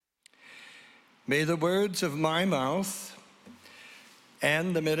May the words of my mouth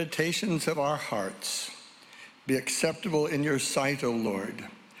and the meditations of our hearts be acceptable in your sight, O Lord,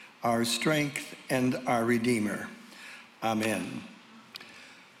 our strength and our Redeemer. Amen.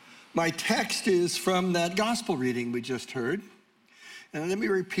 My text is from that gospel reading we just heard. And let me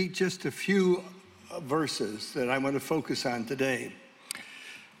repeat just a few verses that I want to focus on today.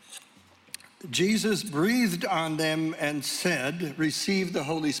 Jesus breathed on them and said, receive the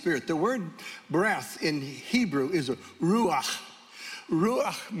Holy Spirit. The word breath in Hebrew is a ruach.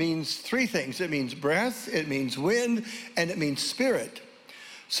 Ruach means three things. It means breath, it means wind, and it means spirit.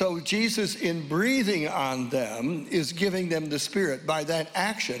 So Jesus, in breathing on them, is giving them the Spirit. By that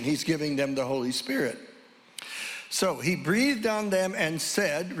action, he's giving them the Holy Spirit. So he breathed on them and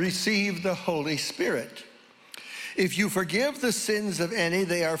said, receive the Holy Spirit. If you forgive the sins of any,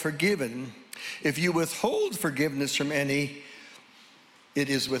 they are forgiven. If you withhold forgiveness from any, it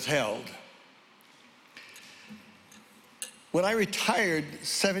is withheld. When I retired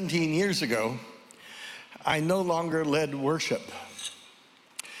 17 years ago, I no longer led worship.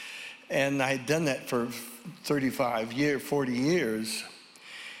 And I'd done that for 40 years.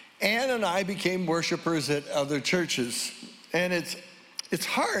 Ann and I became worshipers at other churches. And it's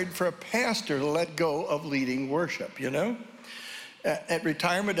hard for a pastor to let go of leading worship, you know? At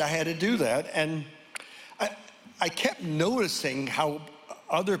retirement, I had to do that. And I kept noticing how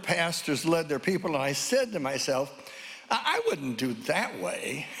other pastors led their people. And I said to myself, I wouldn't do it that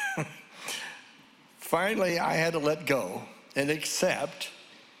way. Finally, I had to let go and accept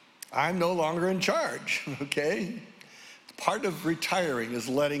I'm no longer in charge, okay? Part of retiring is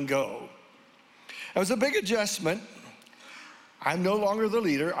letting go. It was a big adjustment. I'm no longer the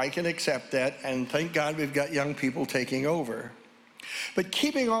leader. I can accept that. And thank God we've got young people taking over. But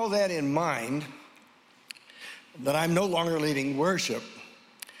keeping all that in mind, that I'm no longer leading worship,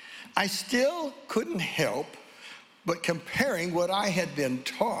 I still couldn't help but comparing what I had been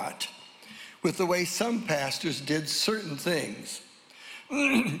taught with the way some pastors did certain things.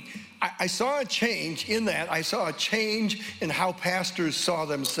 I saw a change in that. I saw a change in how pastors saw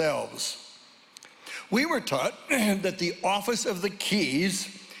themselves. We were taught that the office of the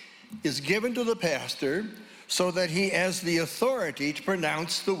keys is given to the pastor so that he has the authority to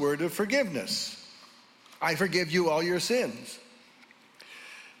pronounce the word of forgiveness. I forgive you all your sins.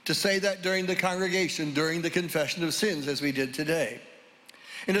 To say that during the congregation, during the confession of sins, as we did today.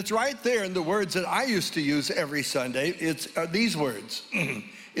 And it's right there in the words that I used to use every Sunday. It's these words.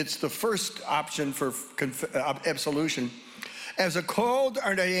 It's the first option for absolution. As a called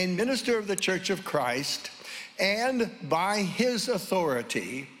and ordained minister of the Church of Christ, and by his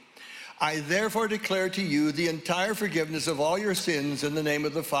authority, I therefore declare to you the entire forgiveness of all your sins in the name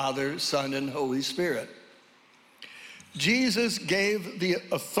of the Father, Son, and Holy Spirit. Jesus gave the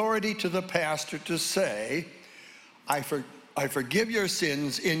authority to the pastor to say, I forgive your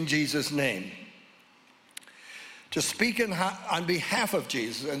sins in Jesus' name. To speak on behalf of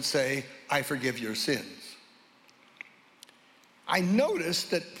Jesus and say, I forgive your sins. I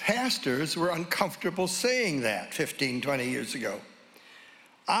noticed that pastors were uncomfortable saying that 15, 20 years ago.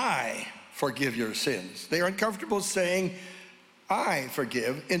 I forgive your sins. They are uncomfortable saying, I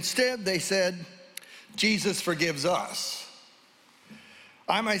forgive. Instead, they said, Jesus forgives us.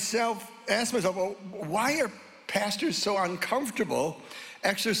 I myself asked myself, well, why are pastors so uncomfortable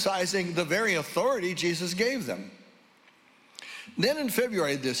exercising the very authority Jesus gave them? Then in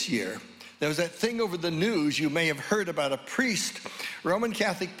February this year, there was that thing over the news. You may have heard about a priest, Roman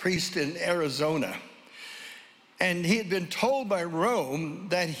Catholic priest in Arizona. And he had been told by Rome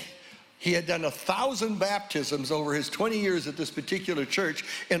that he had done 1,000 baptisms over his 20 years at this particular church,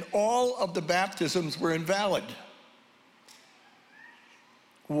 and all of the baptisms were invalid.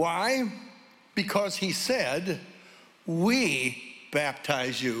 Why? Because he said, we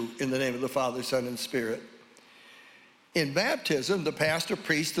baptize you in the name of the Father, Son, and Spirit. In baptism, the pastor,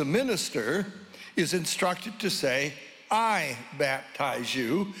 priest, the minister is instructed to say, I baptize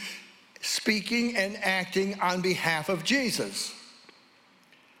you, speaking and acting on behalf of Jesus.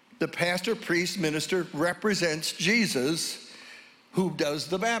 The pastor, priest, minister represents Jesus, who does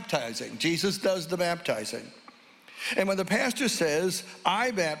the baptizing. Jesus does the baptizing. And when the pastor says,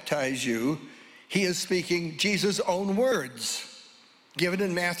 I baptize you, he is speaking Jesus' own words, given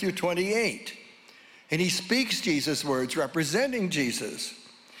in Matthew 28. And he speaks Jesus' words, representing Jesus.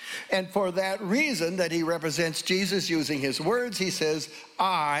 And for that reason, that he represents Jesus using his words, he says,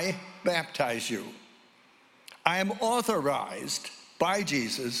 I baptize you. I am authorized by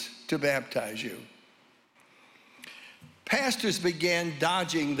Jesus to baptize you. Pastors began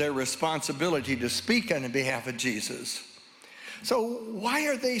dodging their responsibility to speak on behalf of Jesus So why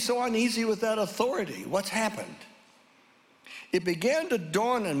are they so uneasy with that authority? What's happened? It began to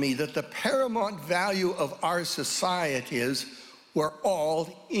dawn on me that the paramount value of our society is we're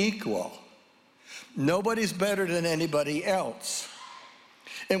all equal. Nobody's better than anybody else.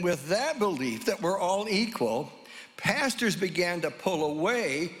 And with that belief that we're all equal, pastors began to pull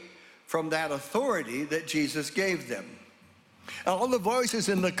away from that authority that Jesus gave them. All the voices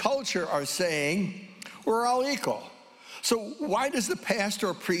in the culture are saying, we're all equal. So why does the pastor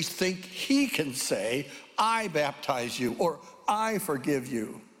or priest think he can say, I baptize you, or I forgive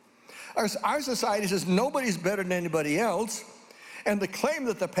you? Our society says nobody's better than anybody else, and the claim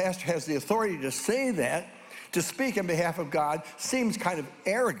that the pastor has the authority to say that, to speak on behalf of God, seems kind of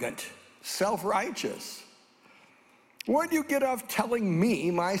arrogant, self-righteous. Where do you get off telling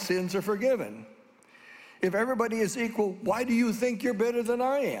me my sins are forgiven? If everybody is equal, why do you think you're better than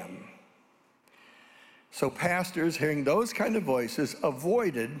I am? So pastors, hearing those kind of voices,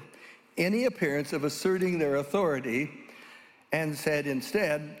 avoided any appearance of asserting their authority and said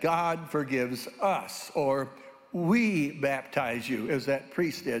instead, God forgives us, or we baptize you, as that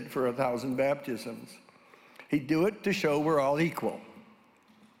priest did for 1,000 baptisms. He'd do it to show we're all equal.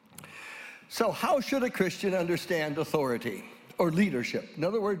 So how should a Christian understand authority or leadership?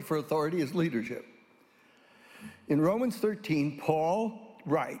 Another word for authority is leadership. In Romans 13, Paul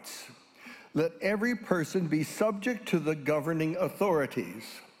writes, let every person be subject to the governing authorities,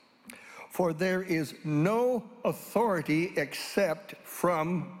 for there is no authority except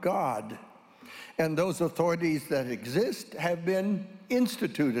from God. And those authorities that exist have been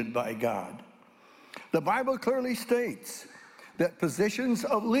instituted by God. The Bible clearly states that positions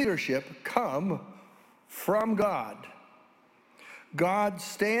of leadership come from God. God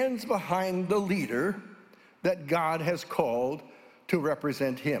stands behind the leader that God has called to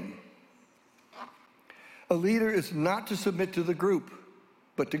represent him. A leader is not to submit to the group,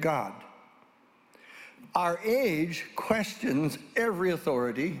 but to God. Our age questions every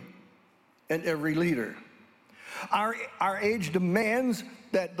authority and every leader. Our age demands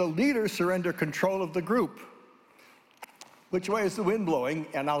that the leader surrender control of the group. Which way is the wind blowing?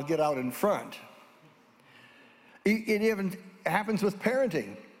 And I'll get out in front. It even happens with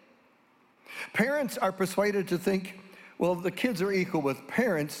parenting. Parents are persuaded to think, well, the kids are equal with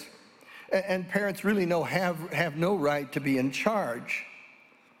parents, and parents really have no right to be in charge.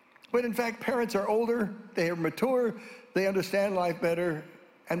 But in fact, parents are older, they are mature, they understand life better,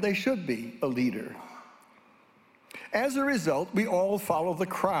 and they should be a leader. As a result, we all follow the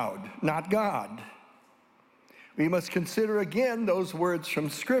crowd, not God. We must consider again those words from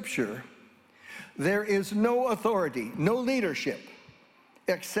Scripture. There is no authority, no leadership,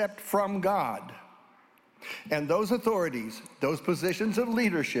 except from God. And those authorities, those positions of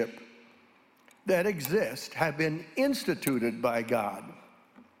leadership that exist have been instituted by God.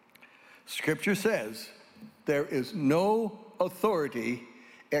 Scripture says there is no authority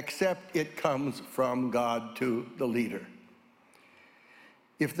except it comes from God to the leader.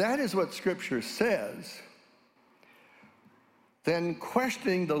 If that is what Scripture says, then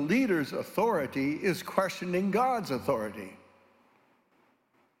questioning the leader's authority is questioning God's authority.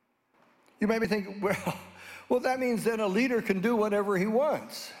 You may be thinking, well, that means then a leader can do whatever he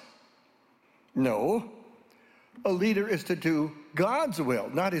wants. No, a leader is to do God's will,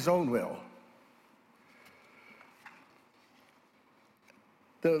 not his own will.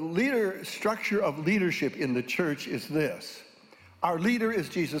 The structure of leadership in the church is this. Our leader is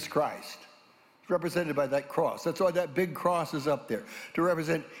Jesus Christ, represented by that cross. That's why that big cross is up there, to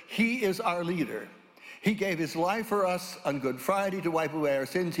represent he is our leader. He gave his life for us on Good Friday to wipe away our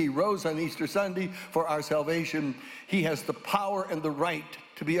sins. He rose on Easter Sunday for our salvation. He has the power and the right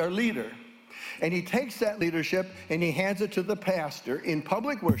to be our leader. And he takes that leadership and he hands it to the pastor. In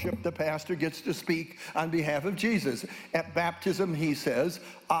public worship, the pastor gets to speak on behalf of Jesus. At baptism, he says,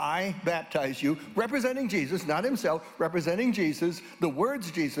 I baptize you, representing Jesus, not himself, representing Jesus. The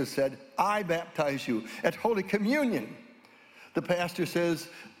words Jesus said, I baptize you. At Holy Communion, the pastor says,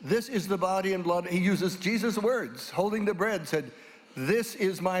 this is the body and blood. He uses Jesus' words. Holding the bread said, this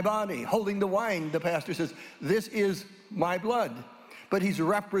is my body. Holding the wine, the pastor says, this is my blood. But he's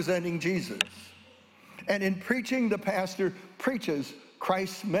representing Jesus. And in preaching, the pastor preaches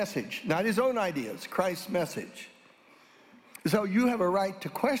Christ's message, not his own ideas, Christ's message. So you have a right to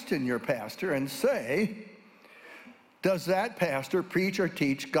question your pastor and say, does that pastor preach or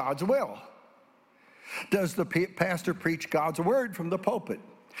teach God's will? Does the pastor preach God's word from the pulpit?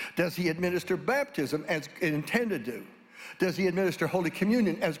 Does he administer baptism as intended to? Does he administer Holy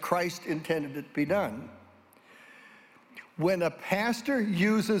Communion as Christ intended it to be done? When a pastor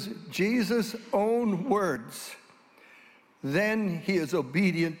uses Jesus' own words, then he is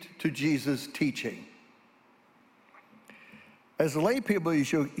obedient to Jesus' teaching. As lay people,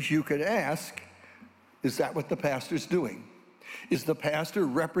 you could ask, is that what the pastor's doing? Is the pastor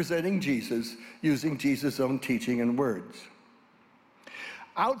representing Jesus, using Jesus' own teaching and words?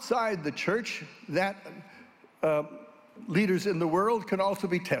 Outside the church, that leaders in the world can also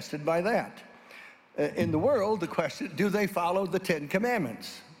be tested by that. In the world, the question, do they follow the Ten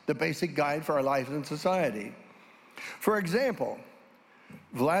Commandments, the basic guide for our life and society? For example,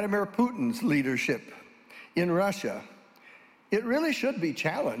 Vladimir Putin's leadership in Russia, it really should be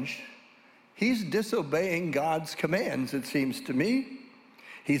challenged. He's disobeying God's commands, it seems to me.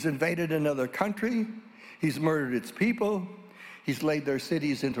 He's invaded another country. He's murdered its people. He's laid their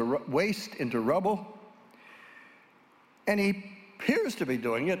cities into waste, into rubble. And he appears to be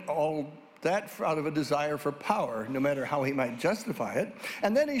doing it all that out of a desire for power, no matter how he might justify it.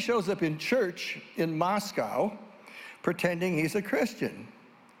 And then he shows up in church in Moscow, pretending he's a Christian.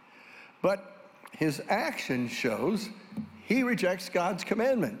 But his action shows he rejects God's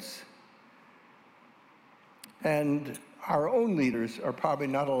commandments. And our own leaders are probably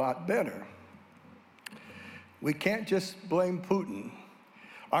not a lot better. We can't just blame Putin.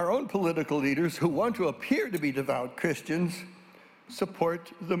 Our own political leaders, who want to appear to be devout Christians,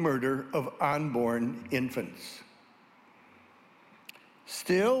 support the murder of unborn infants.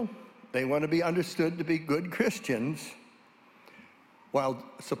 Still, they want to be understood to be good Christians while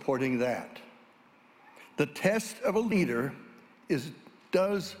supporting that. The test of a leader is,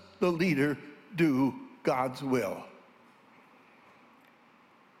 does the leader do God's will?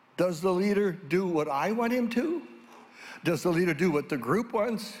 Does the leader do what I want him to? Does the leader do what the group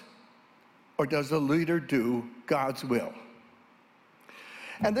wants? Or does the leader do God's will?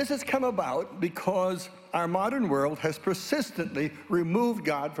 And this has come about because our modern world has persistently removed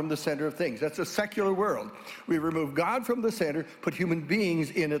God from the center of things. That's a secular world. We remove God from the center, put human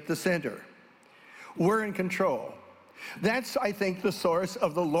beings in at the center. We're in control. That's, I think, the source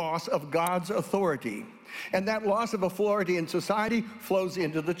of the loss of God's authority. And that loss of authority in society flows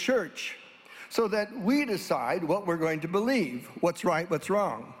into the church, so that we decide what we're going to believe, what's right, what's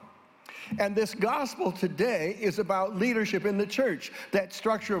wrong. And this gospel today is about leadership in the church, that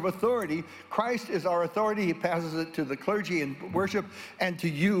structure of authority. Christ is our authority. He passes it to the clergy in worship, and to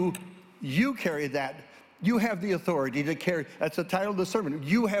you, you carry that. You have the authority to carry, that's the title of the sermon,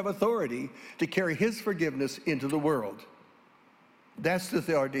 you have authority to carry his forgiveness into the world. That's the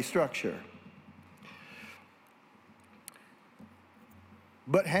authority structure.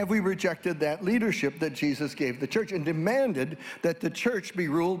 But have we rejected that leadership that Jesus gave the church and demanded that the church be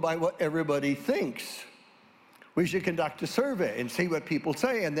ruled by what everybody thinks? We should conduct a survey and see what people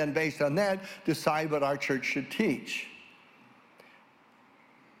say, and then based on that, decide what our church should teach.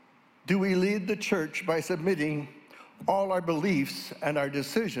 Do we lead the church by submitting all our beliefs and our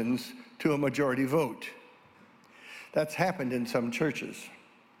decisions to a majority vote? That's happened in some churches.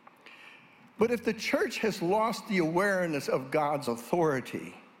 But if the church has lost the awareness of God's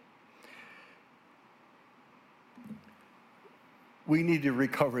authority, we need to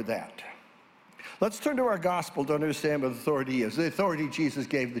recover that. Let's turn to our gospel to understand what authority is, the authority Jesus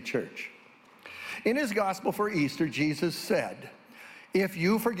gave the church. In his gospel for Easter, Jesus said, if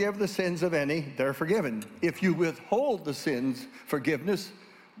you forgive the sins of any, they're forgiven. If you withhold the sins' forgiveness,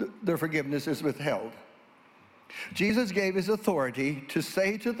 their forgiveness is withheld. Jesus gave his authority to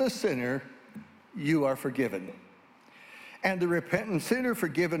say to the sinner, you are forgiven. And the repentant sinner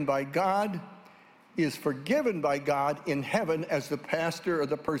forgiven by God is forgiven by God in heaven as the pastor or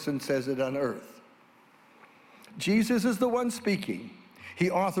the person says it on earth. Jesus is the one speaking. He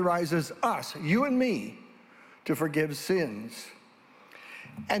authorizes us, you and me, to forgive sins.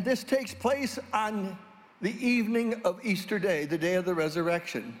 And this takes place on the evening of Easter Day, the day of the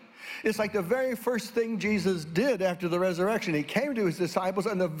resurrection. It's like the very first thing Jesus did after the resurrection. He came to his disciples,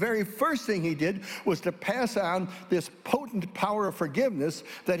 and the very first thing he did was to pass on this potent power of forgiveness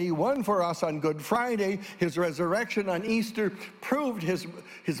that he won for us on Good Friday. His resurrection on Easter proved his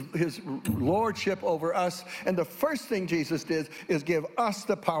lordship over us. And the first thing Jesus did is give us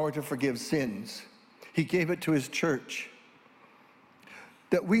the power to forgive sins. He gave it to his church,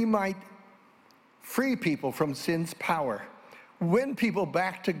 that we might free people from sin's power, win people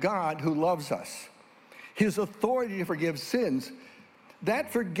back to God who loves us. His authority to forgive sins,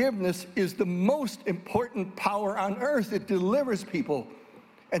 that forgiveness is the most important power on earth. It delivers people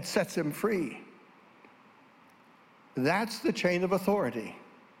and sets them free. That's the chain of authority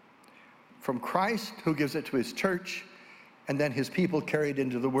from Christ, who gives it to his church, and then his people carry it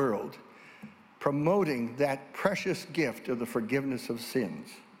into the world, promoting that precious gift of the forgiveness of sins.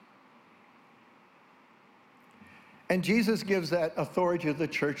 And Jesus gives that authority to the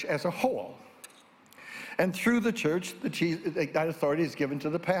church as a whole. And through the church, that authority is given to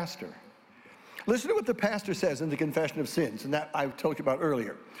the pastor. Listen to what the pastor says in the Confession of Sins, and that I told you about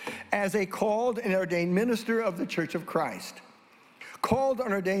earlier. As a called and ordained minister of the Church of Christ. Called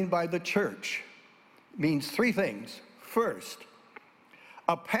and ordained by the church means three things. First,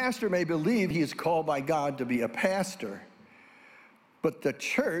 a pastor may believe he is called by God to be a pastor, but the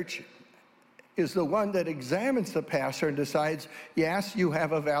church is the one that examines the pastor and decides, yes, you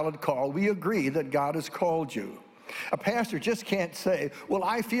have a valid call. We agree that God has called you. A pastor just can't say, well,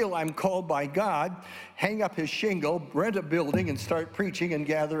 I feel I'm called by God, hang up his shingle, rent a building, and start preaching and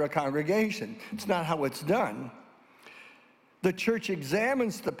gather a congregation. It's not how it's done. The church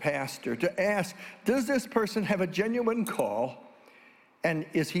examines the pastor to ask, does this person have a genuine call, and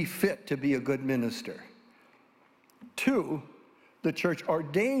is he fit to be a good minister? Two, the church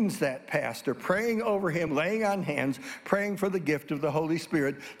ordains that pastor, praying over him, laying on hands, praying for the gift of the Holy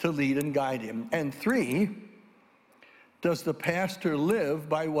Spirit to lead and guide him. And three, does the pastor live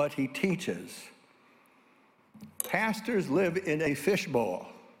by what he teaches? Pastors live in a fishbowl.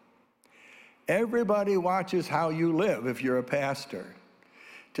 Everybody watches how you live if you're a pastor,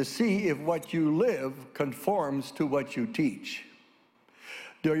 to see if what you live conforms to what you teach.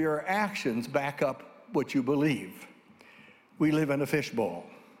 Do your actions back up what you believe? We live in a fishbowl.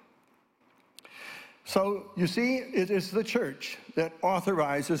 So, you see, it is the church that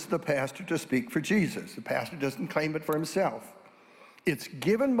authorizes the pastor to speak for Jesus. The pastor doesn't claim it for himself. It's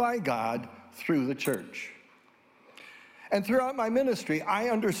given by God through the church. And throughout my ministry, I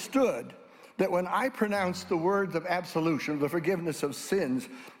understood that when I pronounced the words of absolution, the forgiveness of sins,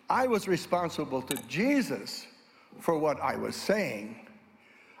 I was responsible to Jesus for what I was saying.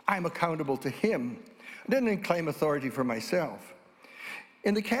 I'm accountable to him. I didn't claim authority for myself.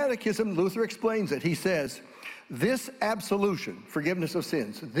 In the Catechism, Luther explains it. He says, this absolution, forgiveness of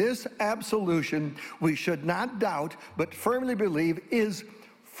sins, this absolution we should not doubt but firmly believe is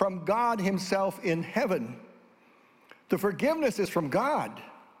from God himself in heaven. The forgiveness is from God,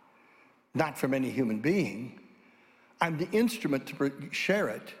 not from any human being. I'm the instrument to share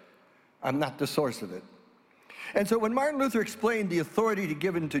it. I'm not the source of it. And so when Martin Luther explained the authority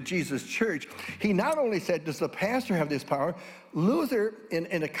given to Jesus' church, he not only said, does the pastor have this power? Luther,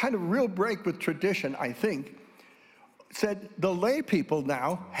 in a kind of real break with tradition, I think, said the lay people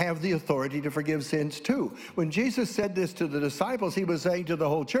now have the authority to forgive sins too. When Jesus said this to the disciples, he was saying to the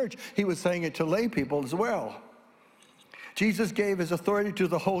whole church, he was saying it to lay people as well. Jesus gave his authority to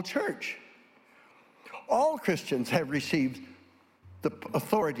the whole church. All Christians have received the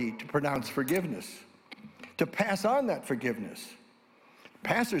authority to pronounce forgiveness, to pass on that forgiveness.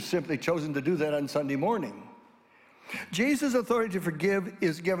 Pastors simply chosen to do that on Sunday morning. Jesus' authority to forgive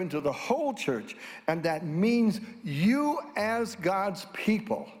is given to the whole church, and that means you as God's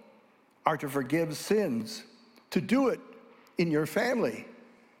people are to forgive sins, to do it in your family,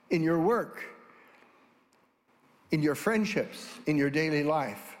 in your work, in your friendships, in your daily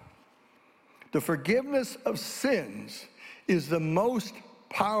life. The forgiveness of sins is the most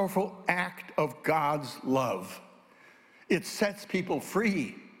powerful act of God's love. It sets people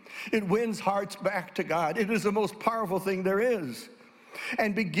free. It wins hearts back to God. It is the most powerful thing there is.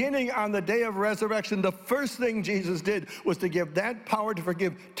 And beginning on the day of resurrection, the first thing Jesus did was to give that power to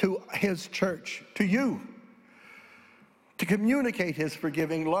forgive to his church, to you, to communicate his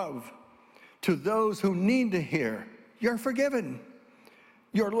forgiving love to those who need to hear, you're forgiven,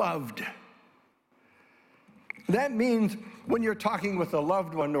 you're loved. That means when you're talking with a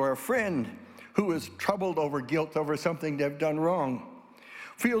loved one or a friend who is troubled over guilt over something they've done wrong,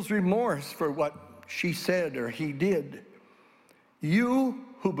 feels remorse for what she said or he did, you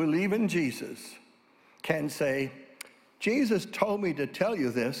who believe in Jesus can say, Jesus told me to tell you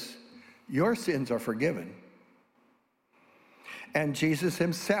this, your sins are forgiven. And Jesus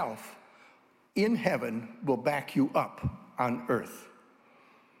himself in heaven will back you up on earth.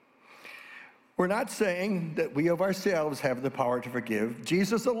 We're not saying that we of ourselves have the power to forgive.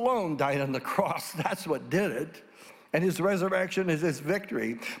 Jesus alone died on the cross. That's what did it. And his resurrection is his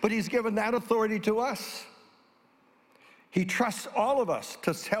victory. But he's given that authority to us. He trusts all of us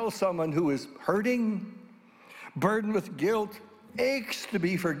to tell someone who is hurting, burdened with guilt, aches to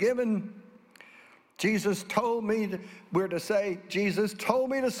be forgiven. Jesus told me, we're to say, Jesus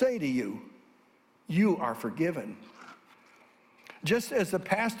told me to say to you, you are forgiven. Just as the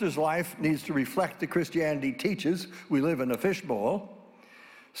pastor's life needs to reflect the Christianity teaches, we live in a fishbowl,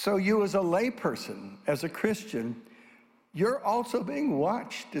 so you as a layperson, as a Christian, you're also being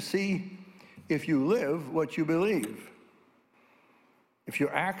watched to see if you live what you believe. If you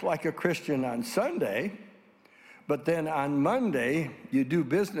act like a Christian on Sunday, but then on Monday, you do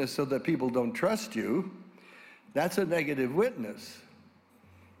business so that people don't trust you, that's a negative witness.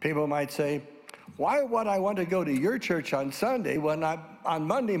 People might say, why would I want to go to your church on Sunday when on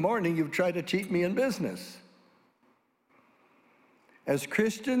Monday morning you've tried to cheat me in business? As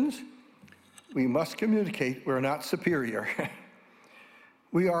Christians, we must communicate we're not superior.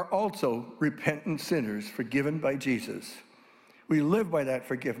 We are also repentant sinners forgiven by Jesus. We live by that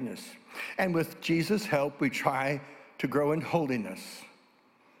forgiveness. And with Jesus' help, we try to grow in holiness,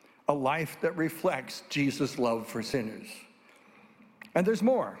 a life that reflects Jesus' love for sinners. And there's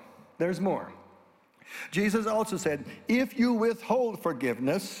more. There's more. Jesus also said, if you withhold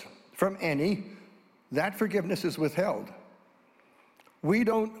forgiveness from any, that forgiveness is withheld. We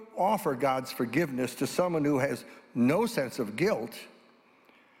don't offer God's forgiveness to someone who has no sense of guilt,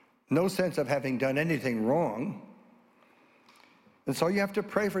 no sense of having done anything wrong. And so you have to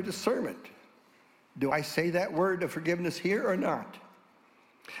pray for discernment. Do I say that word of forgiveness here or not?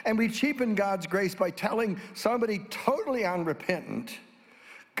 And we cheapen God's grace by telling somebody totally unrepentant,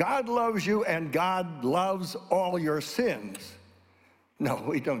 God loves you and God loves all your sins. No,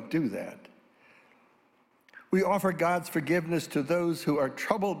 we don't do that. We offer God's forgiveness to those who are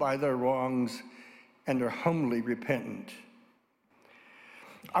troubled by their wrongs and are humbly repentant.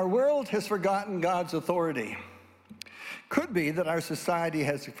 Our world has forgotten God's authority. Could be that our society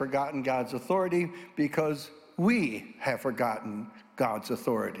has forgotten God's authority because we have forgotten God's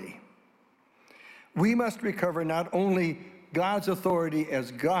authority. We must recover not only God's authority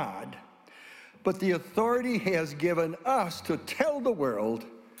as God, but the authority He has given us to tell the world,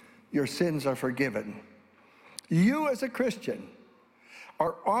 your sins are forgiven. You as a Christian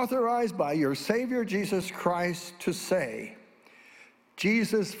are authorized by your Savior Jesus Christ to say,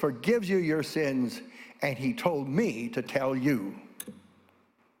 Jesus forgives you your sins, and He told me to tell you.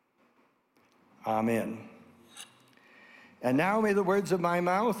 Amen. And now may the words of my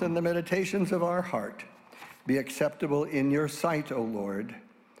mouth and the meditations of our heart be acceptable in your sight, O Lord,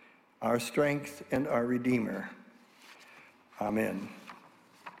 our strength and our Redeemer. Amen.